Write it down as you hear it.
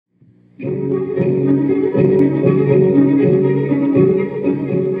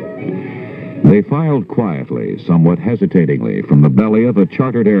They filed quietly, somewhat hesitatingly, from the belly of a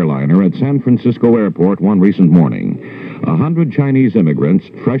chartered airliner at San Francisco Airport one recent morning. 100 Chinese immigrants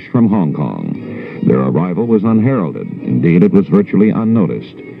fresh from Hong Kong. Their arrival was unheralded. Indeed, it was virtually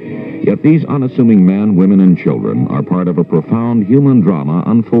unnoticed. Yet these unassuming men, women, and children are part of a profound human drama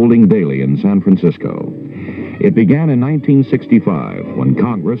unfolding daily in San Francisco. It began in 1965 when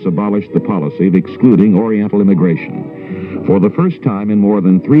Congress abolished the policy of excluding oriental immigration. For the first time in more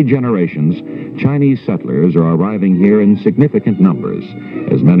than 3 generations, Chinese settlers are arriving here in significant numbers,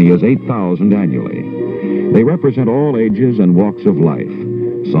 as many as 8,000 annually. They represent all ages and walks of life.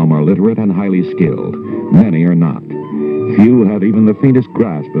 Some are literate and highly skilled. Many are not. Few have even the faintest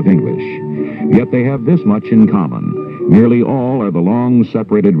grasp of English. Yet they have this much in common. Nearly all are the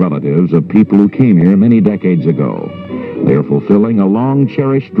long-separated relatives of people who came here many decades ago. They are fulfilling a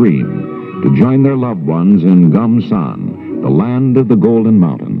long-cherished dream to join their loved ones in Gamsan, the land of the Golden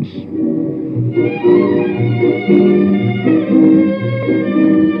Mountains.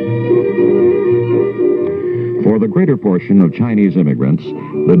 For the greater portion of Chinese immigrants,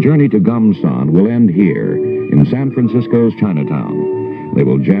 the journey to Gamsan will end here in San Francisco's Chinatown. They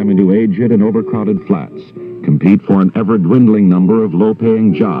will jam into aged and overcrowded flats, compete for an ever-dwindling number of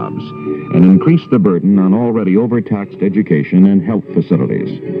low-paying jobs, and increase the burden on already overtaxed education and health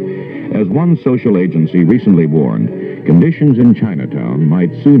facilities. As one social agency recently warned, conditions in Chinatown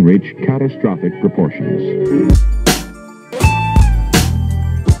might soon reach catastrophic proportions.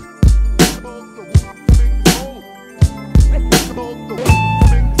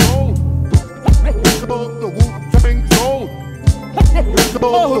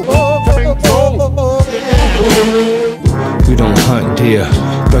 We don't hunt deer,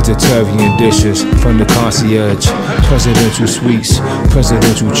 vegetarian dishes from the concierge, presidential suites,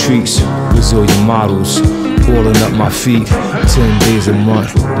 presidential treats, Brazilian models, oiling up my feet, 10 days a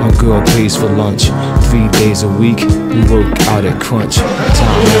month, my girl pays for lunch, 3 days a week, we work out at crunch,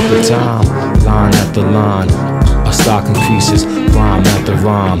 time after time, line after line, our stock increases, rhyme after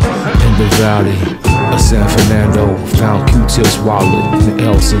rhyme, in the valley of San Fernando, found Q-Tip's wallet in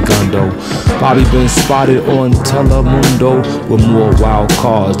El Segundo. Bobby been spotted on Telemundo with more wild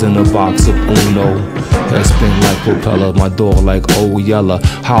cards than a box of Uno. Head spin like propeller, my door like old Yeller.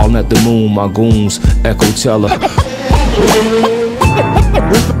 Howling at the moon, my goons echo Chella.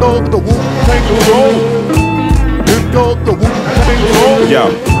 Yo,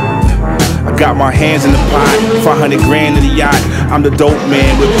 I got my hands in the pot, 500 grand in the yacht. I'm the dope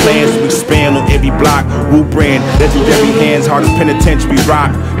man with plans to expand on every block. Wu brand, legendary hands, hard as penitentiary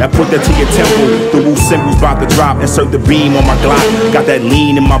rock. Now put that to your temple, the Wu symbol's about to drop. Insert the beam on my Glock, got that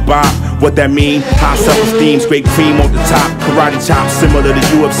lean in my bop. What that mean? High self-esteem, straight cream on the top. Karate chop, similar to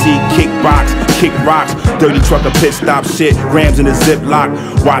UFC, kickbox, kick rocks. Dirty trucker pit stop shit, grams in the ziplock.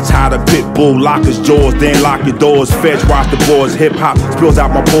 Watch how the pit bull lock his jaws, then lock your doors. Fetch, watch the boards, hip-hop spills out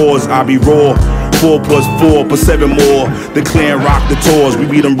my pores. I be raw, 4 plus 4 plus 7 more. The clan rock the tours, we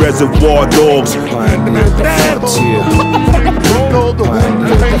be them reservoir dogs. Pioneer the frontier. Pioneer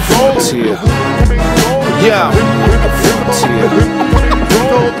the frontier. Yeah.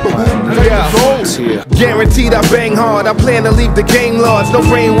 Yeah. Guaranteed I bang hard, I plan to leave the game large. No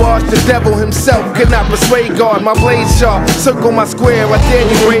brainwash, the devil himself could not persuade God. My blade sharp, circle my square, I dare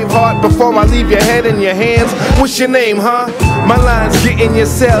you brave heart. Before I leave your head in your hands, what's your name, huh? My lines get in your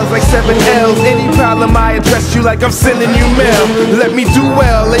cells like 7 L's. Any problem I address you like I'm sending you mail. Let me do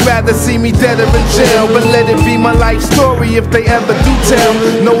well, they rather see me dead or in jail. But let it be my life story if they ever do tell.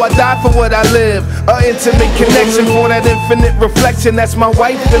 No, I die for what I live, an intimate connection for that infinite reflection. That's my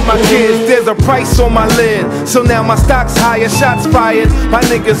wife and my kids, there's a price on my lid. So now my stock's higher, shots fired by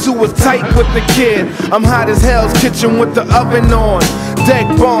niggas who was tight with the kid. I'm hot as hell's kitchen with the oven on. Deck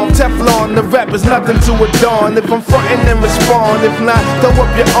bomb, Teflon, the rap is nothing to adorn. If I'm frontin', then respond. If not, throw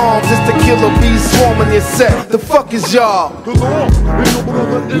up your arms, it's the killer bees swarming your set. The fuck is y'all?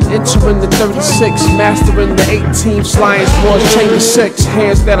 Entering the 36, mastering the 18th, Lions Wars, Chamber 6.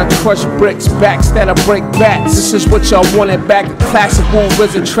 Hands that'll crush bricks, backs that'll break bats. This is what y'all wanted back, a classic Wu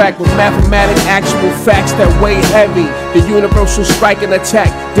Wizard track with mathematic actual facts that weigh heavy. The universal strike and attack,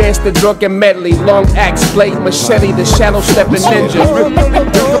 dance the drunken medley, long axe, blade, machete, the shadow stepping ninja.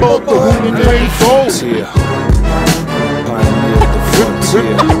 Pioneer the frontier.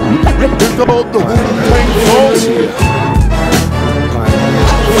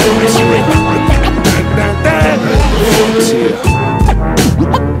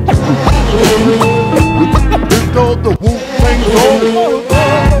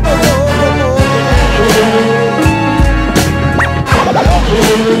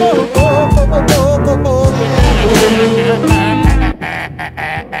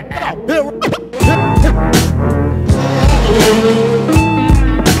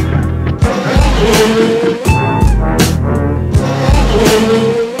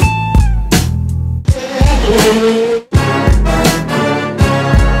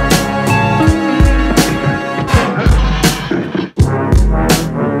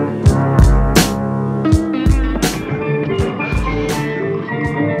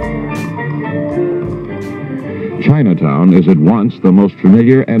 Chinatown is at once the most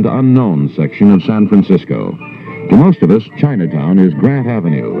familiar and unknown section of San Francisco. To most of us, Chinatown is Grant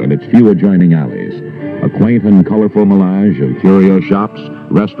Avenue and its few adjoining alleys, a quaint and colorful melange of curio shops,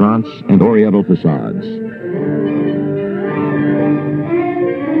 restaurants, and oriental facades.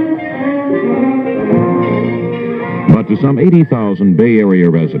 But to some 80,000 Bay Area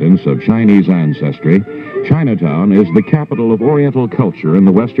residents of Chinese ancestry, Chinatown is the capital of oriental culture in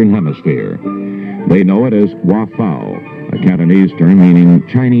the Western Hemisphere. They know it as Wa Phao, a Cantonese term meaning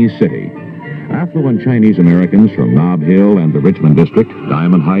Chinese city. Affluent Chinese Americans from Nob Hill and the Richmond District,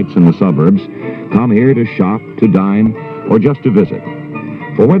 Diamond Heights and the suburbs, come here to shop, to dine, or just to visit.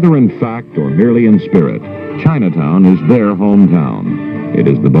 For whether in fact or merely in spirit, Chinatown is their hometown. It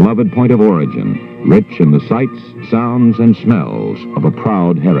is the beloved point of origin, rich in the sights, sounds, and smells of a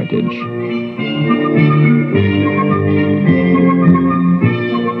proud heritage.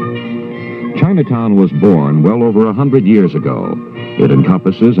 Chinatown was born well over 100 years ago. It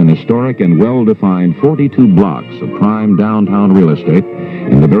encompasses an historic and well-defined 42 blocks of prime downtown real estate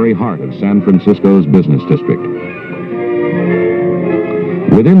in the very heart of San Francisco's business district.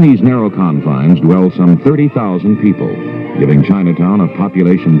 Within these narrow confines dwell some 30,000 people, giving Chinatown a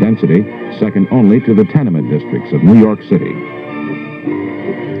population density second only to the tenement districts of New York City.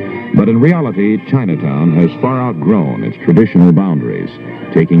 But in reality, Chinatown has far outgrown its traditional boundaries,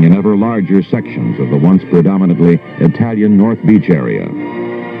 taking in ever larger sections of the once predominantly Italian North Beach area.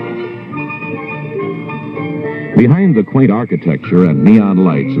 Behind the quaint architecture and neon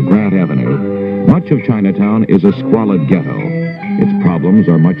lights of Grant Avenue, much of Chinatown is a squalid ghetto. Its problems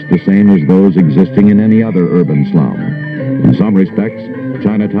are much the same as those existing in any other urban slum. In some respects,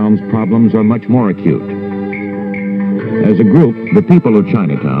 Chinatown's problems are much more acute. As a group, the people of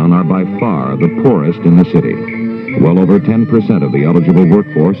Chinatown are by far the poorest in the city. Well over 10% of the eligible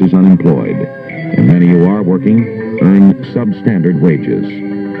workforce is unemployed, and many who are working earn substandard wages.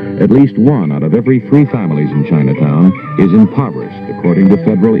 At least 1 out of every 3 families in Chinatown is impoverished according to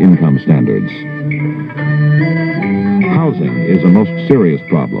federal income standards. Housing is a most serious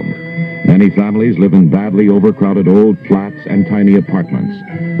problem. Many families live in badly overcrowded old flats and tiny apartments,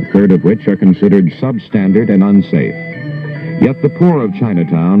 a third of which are considered substandard and unsafe. Yet the poor of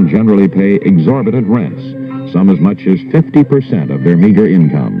Chinatown generally pay exorbitant rents, some as much as 50% of their meager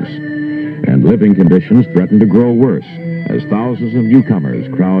incomes. And living conditions threaten to grow worse as thousands of newcomers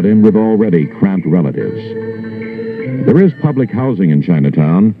crowd in with already cramped relatives. There is public housing in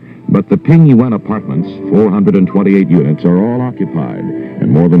Chinatown, but the Ping Yuen apartments, 428 units, are all occupied,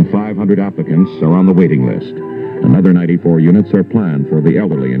 and more than 500 applicants are on the waiting list. Another 94 units are planned for the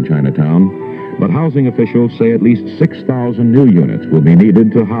elderly in Chinatown, but housing officials say at least 6,000 new units will be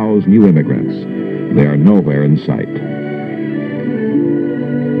needed to house new immigrants. They are nowhere in sight.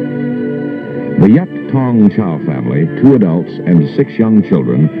 The Yep Pong Chow family, 2 adults and 6 young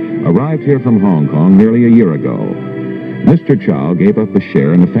children, arrived here from Hong Kong nearly a year ago. Mr. Chow gave up a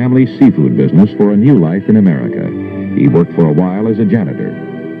share in the family seafood business for a new life in America. He worked for a while as a janitor.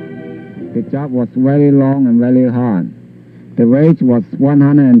 The job was very long and very hard. The wage was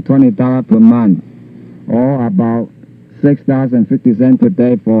 $120 per month, or about $6.50 per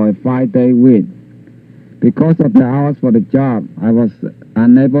day for a 5-day week. Because of the hours for the job, I was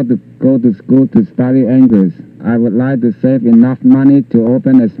unable to go to school to study English. I would like to save enough money to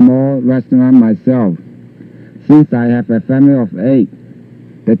open a small restaurant myself. Since I have a family of 8,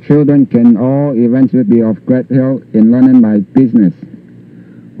 the children can all eventually be of great help in learning my business.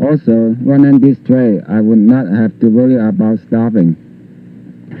 Also, running this trade, I would not have to worry about starving.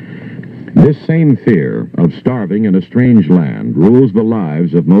 This same fear of starving in a strange land rules the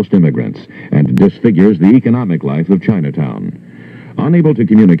lives of most immigrants and disfigures the economic life of Chinatown. Unable to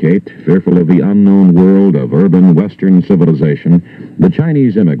communicate, fearful of the unknown world of urban Western civilization, the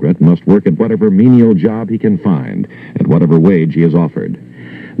Chinese immigrant must work at whatever menial job he can find, at whatever wage he is offered.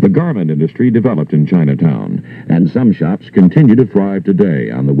 The garment industry developed in Chinatown, and some shops continue to thrive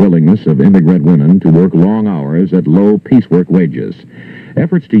today on the willingness of immigrant women to work long hours at low piecework wages.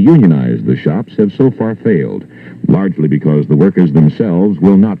 Efforts to unionize the shops have so far failed, largely because the workers themselves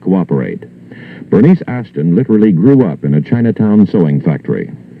will not cooperate. Bernice Aston literally grew up in a Chinatown sewing factory.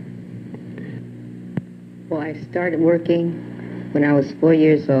 Well, I started working when I was 4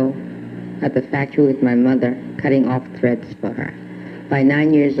 years old at the factory with my mother, cutting off threads for her. By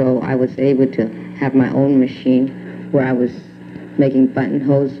 9 years old, I was able to have my own machine where I was making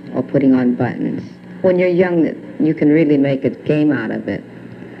buttonholes or putting on buttons. When you're young, you can really make a game out of it,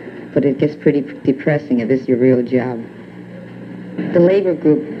 but it gets pretty depressing if it's your real job. The labor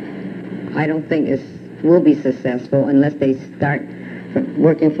group, I don't think will be successful unless they start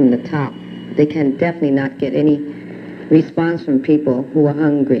working from the top. They can definitely not get any response from people who are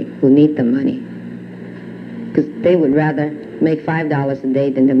hungry, who need the money, because they would rather make $5 a day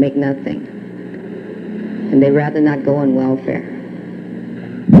than to make nothing, and they'd rather not go on welfare.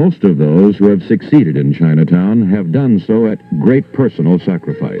 Most of those who have succeeded in Chinatown have done so at great personal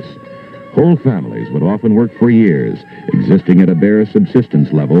sacrifice. Whole families would often work for years, existing at a bare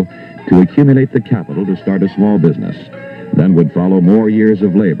subsistence level, to accumulate the capital to start a small business. Then would follow more years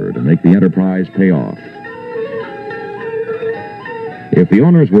of labor to make the enterprise pay off. If the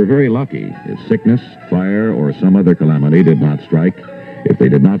owners were very lucky, if sickness, fire, or some other calamity did not strike, if they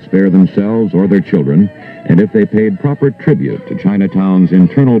did not spare themselves or their children, and if they paid proper tribute to Chinatown's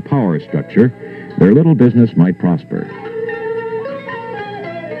internal power structure, their little business might prosper.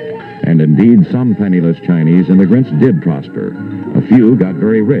 And indeed, some penniless Chinese immigrants did prosper. A few got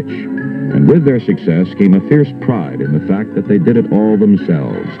very rich, and with their success came a fierce pride in the fact that they did it all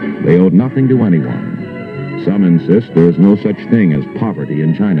themselves. They owed nothing to anyone. Some insist there is no such thing as poverty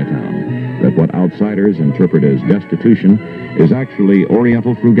in Chinatown, that what outsiders interpret as destitution is actually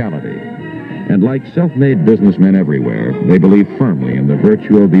oriental frugality. And like self-made businessmen everywhere, they believe firmly in the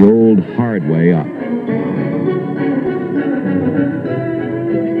virtue of the old hard way up.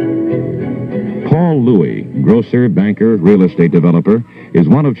 Paul Louie, grocer, banker, real estate developer, is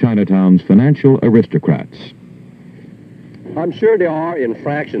one of Chinatown's financial aristocrats. I'm sure there are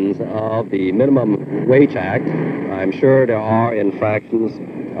infractions of the Minimum Wage Act. I'm sure there are infractions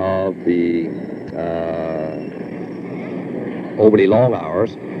of the overly long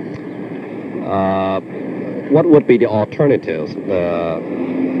hours. What would be the alternatives?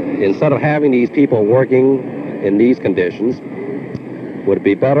 Instead of having these people working in these conditions, would it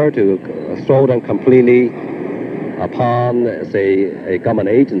be better to throw them completely upon, say, a government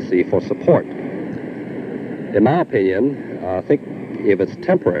agency for support? In my opinion, I think if it's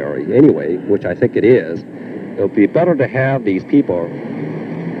temporary anyway, which I think it is, it would be better to have these people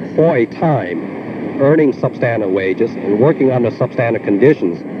for a time earning substandard wages and working under substandard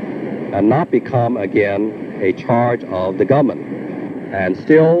conditions and not become, again, a charge of the government and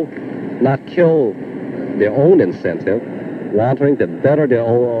still not kill their own incentive, wanting to better their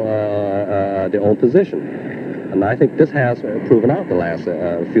own position. And I think this has proven out the last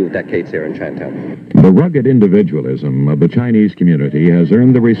few decades here in Chinatown. The rugged individualism of the Chinese community has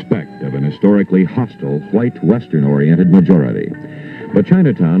earned the respect of an historically hostile, white, Western-oriented majority. But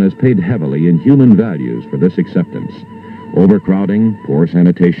Chinatown has paid heavily in human values for this acceptance. Overcrowding, poor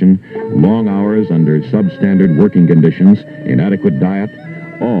sanitation, long hours under substandard working conditions, inadequate diet,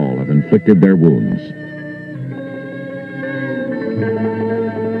 all have inflicted their wounds.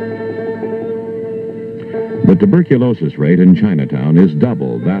 The tuberculosis rate in Chinatown is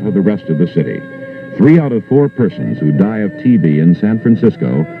double that of the rest of the city. 3 out of 4 persons who die of TB in San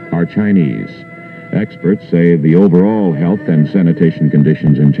Francisco are Chinese. Experts say the overall health and sanitation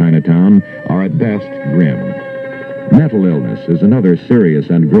conditions in Chinatown are at best grim. Mental illness is another serious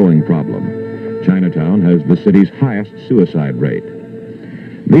and growing problem. Chinatown has the city's highest suicide rate.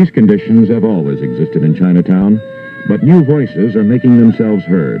 These conditions have always existed in Chinatown, but new voices are making themselves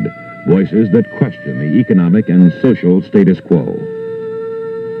heard. Voices that question the economic and social status quo.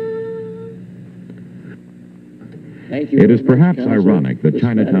 It is perhaps ironic that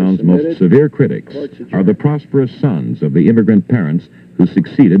Chinatown's most severe critics are the prosperous sons of the immigrant parents who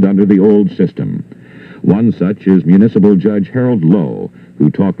succeeded under the old system. One such is Municipal Judge Harold Lowe, who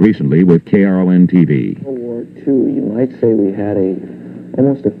talked recently with KRLN-TV. World War II, you might say we had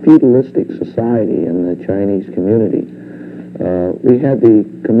almost a feudalistic society in the Chinese community. We had the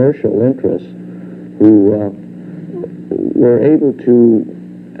commercial interests who were able to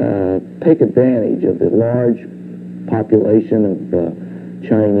take advantage of the large population of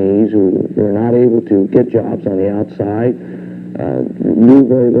Chinese who were not able to get jobs on the outside, knew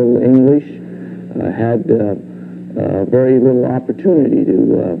very little English, had very little opportunity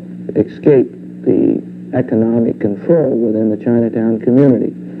to escape the economic control within the Chinatown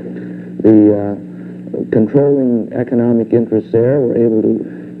community. The controlling economic interests there were able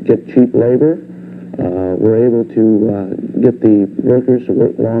to get cheap labor, were able to get the workers to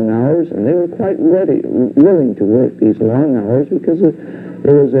work long hours, and they were quite willing to work these long hours because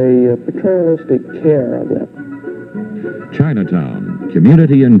there was a paternalistic care of them. Chinatown,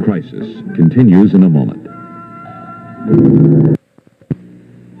 community in crisis, continues in a moment.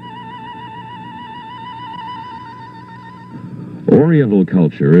 Oriental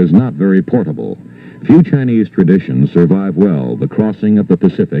culture is not very portable. Few Chinese traditions survive well the crossing of the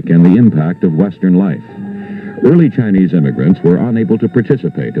Pacific and the impact of Western life. Early Chinese immigrants were unable to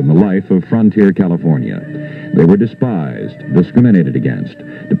participate in the life of frontier California. They were despised, discriminated against,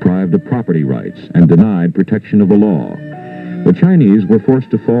 deprived of property rights, and denied protection of the law. The Chinese were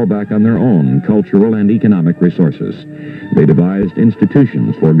forced to fall back on their own cultural and economic resources. They devised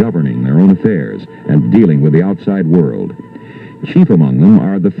institutions for governing their own affairs and dealing with the outside world. Chief among them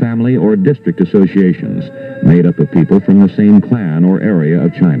are the family or district associations, made up of people from the same clan or area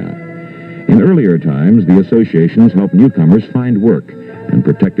of China. In earlier times, the associations helped newcomers find work and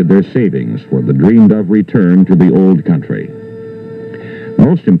protected their savings for the dreamed-of return to the old country.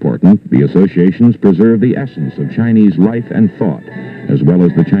 Most important, the associations preserve the essence of Chinese life and thought, as well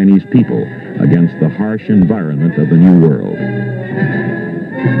as the Chinese people, against the harsh environment of the New World.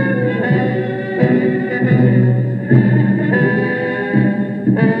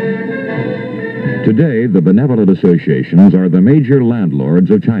 Today, the benevolent associations are the major landlords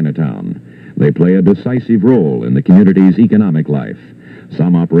of Chinatown. They play a decisive role in the community's economic life.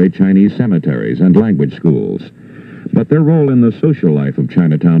 Some operate Chinese cemeteries and language schools. But their role in the social life of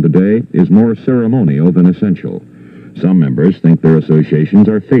Chinatown today is more ceremonial than essential. Some members think their associations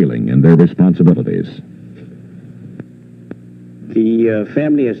are failing in their responsibilities. The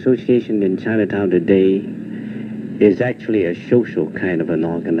Family Association in Chinatown today is actually a social kind of an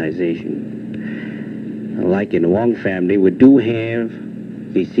organization. Like in the Wong family, we do have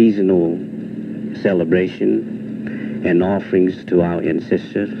the seasonal celebration and offerings to our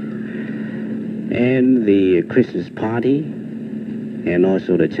ancestors, and the Christmas party, and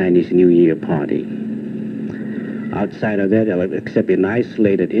also the Chinese New Year party. Outside of that, except in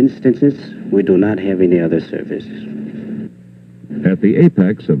isolated instances, we do not have any other services. At the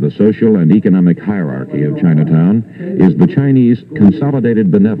apex of the social and economic hierarchy of Chinatown is the Chinese Consolidated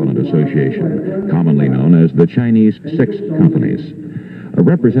Benevolent Association, commonly known as the Chinese Six Companies. A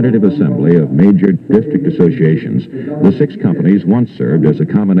representative assembly of major district associations, the six companies once served as a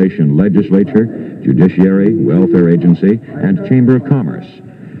combination legislature, judiciary, welfare agency, and chamber of commerce.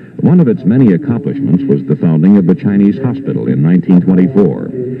 One of its many accomplishments was the founding of the Chinese Hospital in 1924.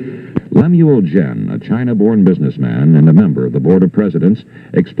 Lemuel Jen, a China-born businessman and a member of the Board of Presidents,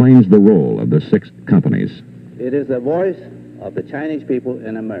 explains the role of the six companies. It is the voice of the Chinese people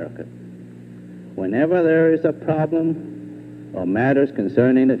in America. Whenever there is a problem or matters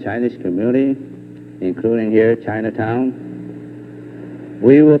concerning the Chinese community, including here, Chinatown,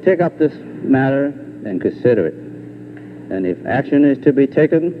 we will take up this matter and consider it. And if action is to be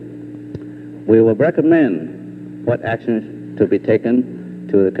taken, we will recommend what action is to be taken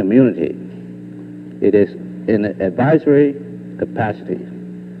to the community. It is in an advisory capacity.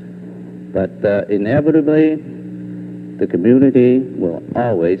 But inevitably, the community will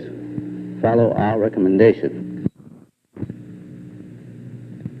always follow our recommendation.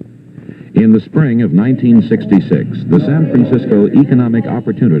 In the spring of 1966, the San Francisco Economic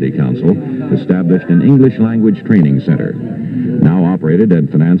Opportunity Council established an English language training center. Now operated and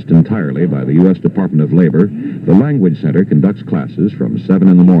financed entirely by the U.S. Department of Labor, the Language Center conducts classes from 7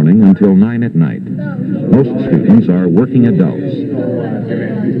 in the morning until 9 at night. Most students are working adults.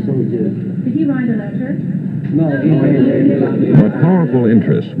 Did he write a letter? But powerful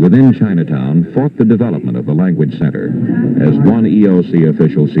interests within Chinatown fought the development of the Language Center. As one EOC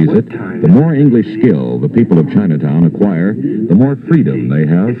official sees it, the more English skill the people of Chinatown acquire, the more freedom they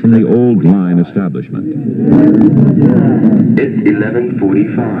have from the old line establishment. It's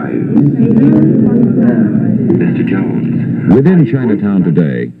 11:45. Mr. Jones. Within Chinatown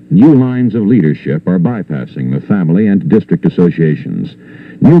today, new lines of leadership are bypassing the family and district associations.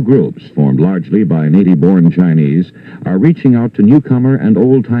 New groups, formed largely by native-born Chinese, are reaching out to newcomer and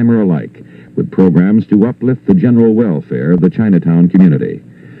old-timer alike, with programs to uplift the general welfare of the Chinatown community.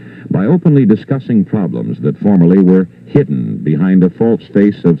 By openly discussing problems that formerly were hidden behind a false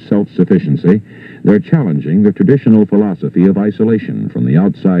face of self-sufficiency, they're challenging the traditional philosophy of isolation from the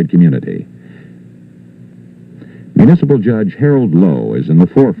outside community. Municipal Judge Harold Lowe is in the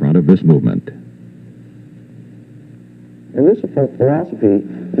forefront of this movement. And this philosophy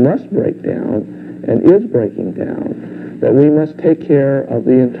must break down, and is breaking down, that we must take care of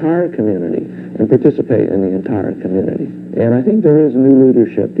the entire community and participate in the entire community. And I think there is new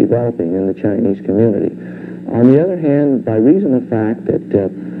leadership developing in the Chinese community. On the other hand, by reason of the fact that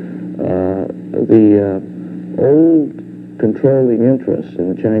the old controlling interests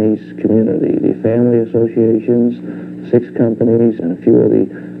in the Chinese community, the family associations, six companies, and a few of the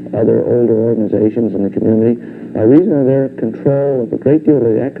other older organizations in the community, by reason of their control of a great deal of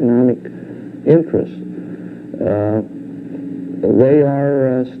the economic interests, they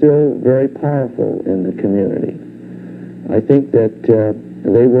are still very powerful in the community. I think that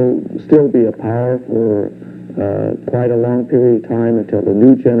they will still be a power for quite a long period of time until the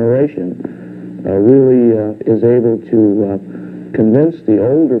new generation really is able to convince the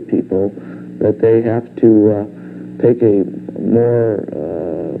older people that they have to take a more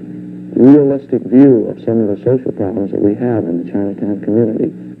realistic view of some of the social problems that we have in the Chinatown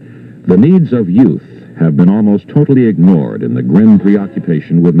community. The needs of youth have been almost totally ignored in the grim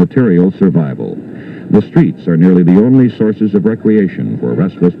preoccupation with material survival. The streets are nearly the only sources of recreation for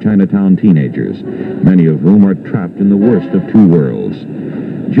restless Chinatown teenagers, many of whom are trapped in the worst of two worlds.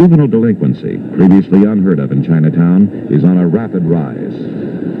 Juvenile delinquency, previously unheard of in Chinatown, is on a rapid rise.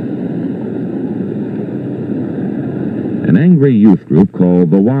 An angry youth group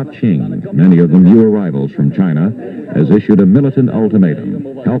called the Ching, many of them new arrivals from China, has issued a militant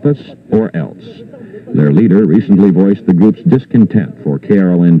ultimatum: help us or else. Their leader recently voiced the group's discontent for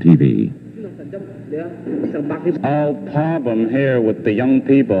KRLN-TV. Our problem here with the young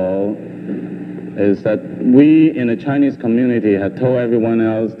people is that we in the Chinese community have told everyone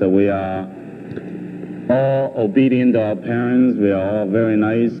else that we are all obedient to our parents, we are all very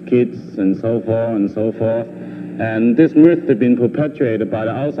nice kids, and so forth and so forth. And this myth has been perpetuated by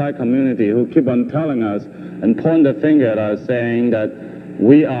the outside community who keep on telling us and point the finger at us saying that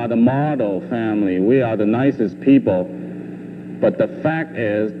we are the model family, we are the nicest people. But the fact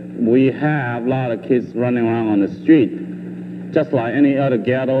is, we have a lot of kids running around on the street, just like any other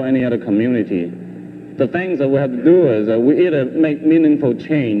ghetto, any other community. The things that we have to do is that we either make meaningful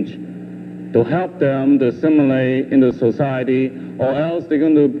change to help them to assimilate into society, or else they're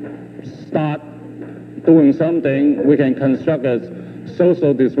going to start doing something we can construct as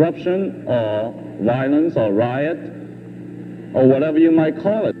social disruption or violence or riot or whatever you might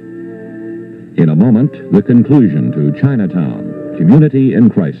call it. In a moment, the conclusion to Chinatown, community in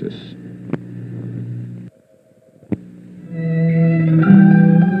crisis.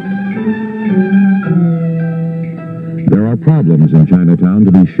 There are problems in Chinatown,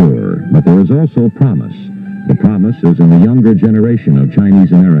 to be sure, but there is also promise. The promise is in the younger generation of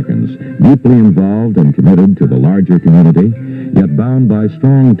Chinese Americans, deeply involved and committed to the larger community, yet bound by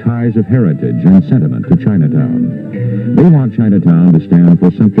strong ties of heritage and sentiment to Chinatown. They want Chinatown to stand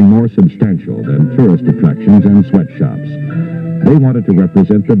for something more substantial than tourist attractions and sweatshops. They want it to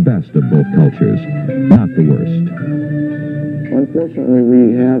represent the best of both cultures, not the worst. Unfortunately,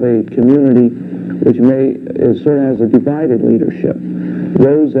 we have a community which sort of has a divided leadership.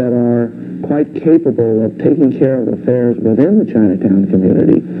 Those that are quite capable of taking care of affairs within the Chinatown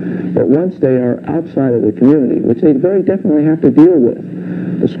community, but once they are outside of the community, which they very definitely have to deal with,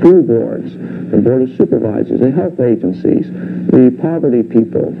 the school boards, the board of supervisors, the health agencies, the poverty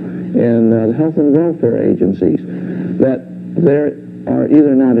people, and the health and welfare agencies, that they are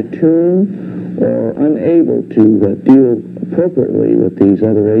either not attuned or unable to deal appropriately with these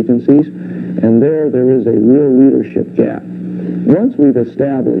other agencies, and there is a real leadership gap. Once we've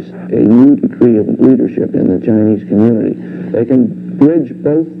established a new degree of leadership in the Chinese community, they can bridge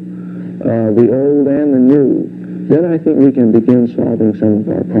both the old and the new, then I think we can begin solving some of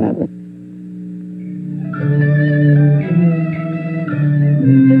our problems.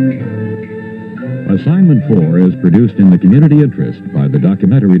 Assignment 4 is produced in the community interest by the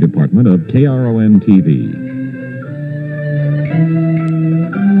documentary department of KRLN-TV.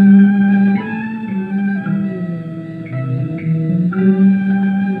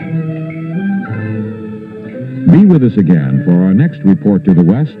 Be with us again for our next report to the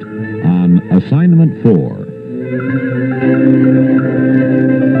West on Assignment 4.